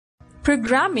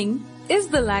Programming is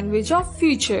the language of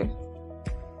future.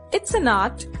 It's an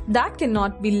art that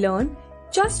cannot be learned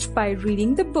just by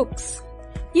reading the books.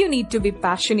 You need to be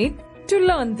passionate to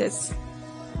learn this.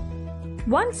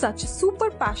 One such super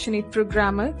passionate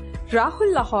programmer,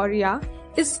 Rahul Lahoria,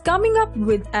 is coming up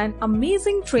with an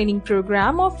amazing training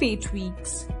program of 8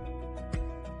 weeks.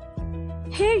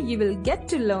 Here you will get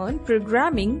to learn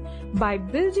programming by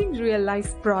building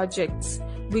real-life projects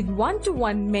with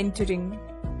one-to-one mentoring.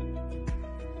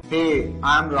 Hey,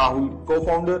 I am Rahul,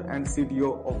 co-founder and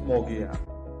CTO of Mogi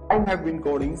I. I have been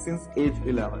coding since age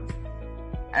 11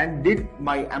 and did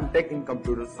my M.Tech in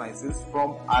computer sciences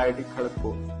from IIT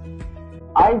Kharagpur.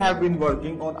 I have been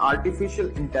working on artificial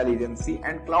intelligence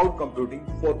and cloud computing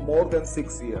for more than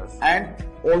 6 years and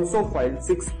also filed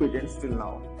 6 patents till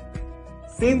now.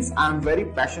 Since I am very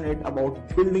passionate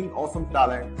about building awesome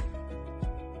talent,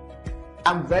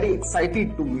 I am very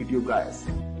excited to meet you guys.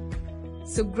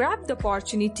 So grab the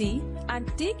opportunity and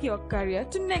take your career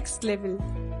to next level.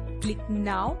 Click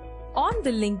now on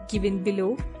the link given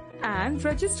below and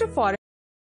register for